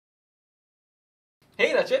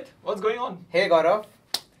Hey Rachit, what's going on? Hey Gaurav,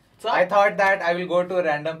 What's up? I thought that I will go to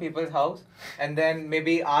random people's house and then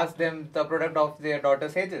maybe ask them the product of their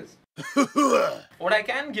daughter's ages. What I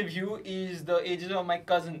can give you is the ages of my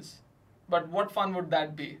cousins. But what fun would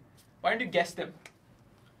that be? Why don't you guess them?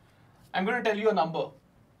 I'm going to tell you a number.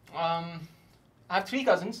 I have 3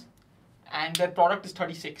 cousins and their product is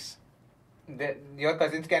 36. Your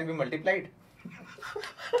cousins can be multiplied.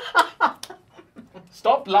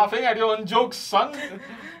 Stop laughing at your own jokes, son.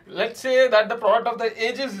 Let's say that the product of the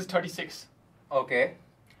ages is 36. Okay.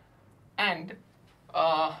 And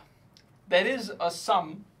there is a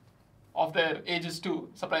sum of their ages too,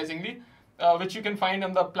 surprisingly, which you can find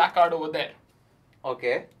on the placard over there.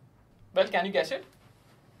 Okay. Well, can you guess it?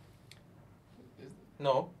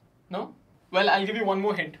 No. No? Well, I'll give you one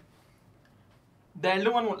more hint. The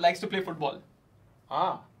elder one likes to play football.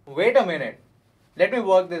 Wait a minute. Let me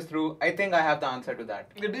work this through. I think I have the answer to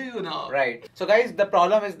that. Do you know? Right. So guys, the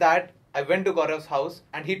problem is that I went to Gaurav's house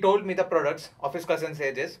and he told me the products of his cousins'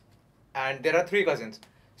 ages, and there are 3 cousins.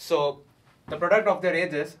 So the product of their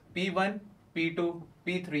ages, P1, P2,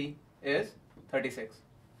 P3 is 36.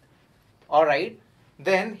 Alright.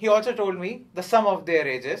 Then he also told me the sum of their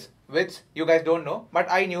ages, which you guys don't know,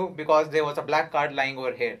 but I knew because there was a black card lying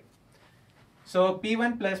over here. So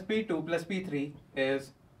P1 plus P2 plus P3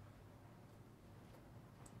 is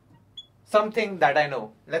something that I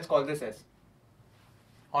know. Let's call this S.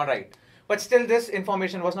 Alright. But still this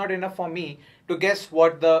information was not enough for me to guess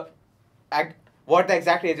what the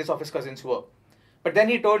exact ages of his cousins were. But then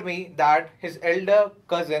he told me that his elder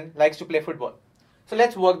cousin likes to play football. So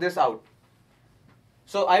let's work this out.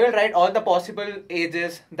 So I will write all the possible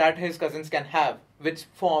ages that his cousins can have, which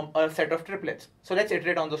form a set of triplets. So let's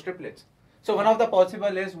iterate on those triplets. So one of the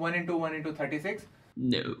possible is 1 into 1 into 36.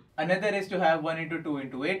 No. Another is to have 1 into 2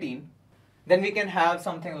 into 18. Then we can have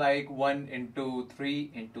something like 1 into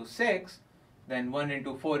 3 into 6. Then 1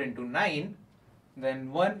 into 4 into 9.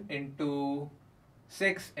 Then 1 into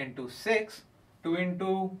 6 into 6. 2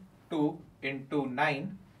 into 2 into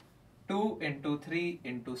 9. 2 into 3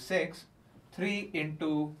 into 6. 3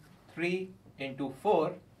 into 3 into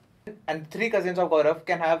 4. And 3 cousins of Gaurav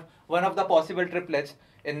can have one of the possible triplets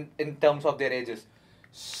in terms of their ages.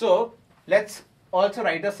 So let's also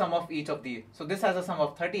write the sum of each of these. So this has a sum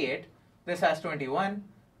of 38. This has 21.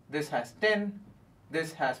 This has 10.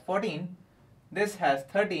 This has 14. This has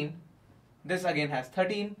 13. This again has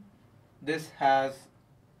 13. This has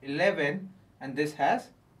 11. And this has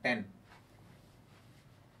 10.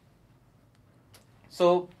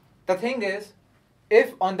 So the thing is,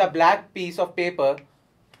 if on the black piece of paper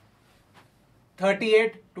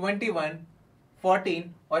 38, 21,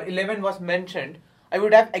 14 or 11 was mentioned, I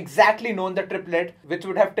would have exactly known the triplet which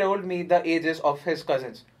would have told me the ages of his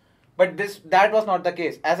cousins. But that was not the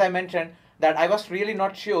case. As I mentioned, that I was really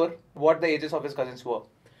not sure what the ages of his cousins were.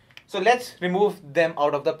 So let's remove them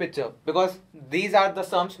out of the picture because these are the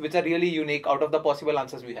sums which are really unique out of the possible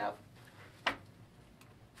answers we have.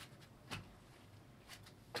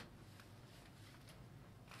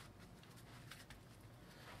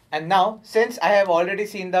 And now, since I have already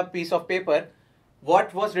seen the piece of paper,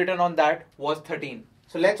 what was written on that was 13.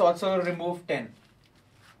 So let's also remove 10.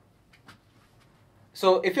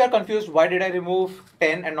 So if you are confused, why did I remove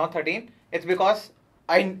 10 and not 13? It's because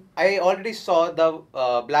I already saw the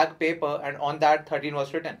black paper and on that 13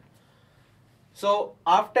 was written. So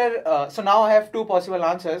so now I have 2 possible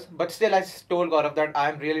answers, but still I told Gaurav that I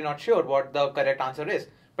am really not sure what the correct answer is.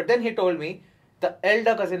 But then he told me the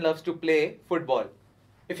elder cousin loves to play football.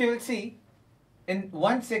 If you will see, in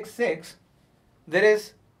 166,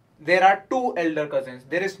 there are 2 elder cousins.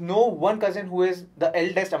 There is no one cousin who is the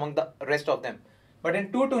eldest among the rest of them. But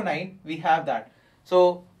in 229, we have that.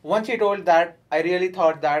 So once he told that, I really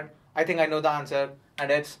thought that I think I know the answer,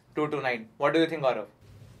 and it's 229. What do you think, Gaurav?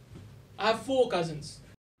 I have 4 cousins.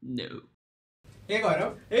 No. Hey,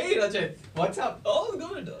 Gaurav. Hey Rachit. What's up? Oh,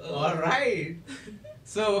 good. All right.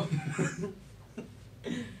 So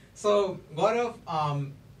Gaurav,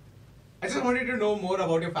 I just wanted to know more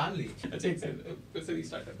about your family. It's a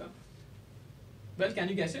restart. Well, can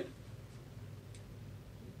you guess it?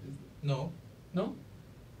 No. No?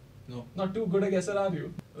 No. Not too good a guesser, are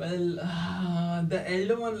you? Well, the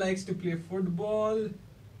elder one likes to play football,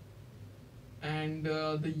 and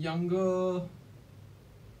the younger.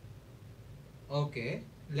 Okay.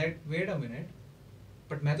 Wait a minute.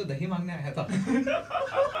 But मैं तो दही मांगने आया था.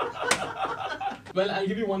 Well, I'll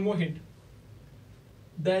give you one more hint.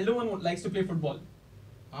 The elder one likes to play football.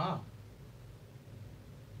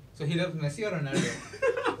 So he loves Messi or Ronaldo?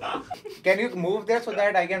 Can you move there so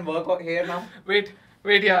that I can work here now? Wait,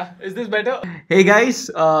 Wait, yeah. Is this better? Hey guys,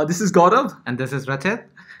 this is Gaurav. And this is Rachit.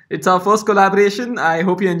 It's our first collaboration. I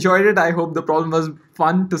hope you enjoyed it. I hope the problem was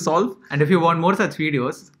fun to solve. And if you want more such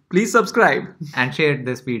videos, Please subscribe. and share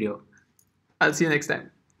this video. I'll see you next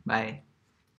time. Bye.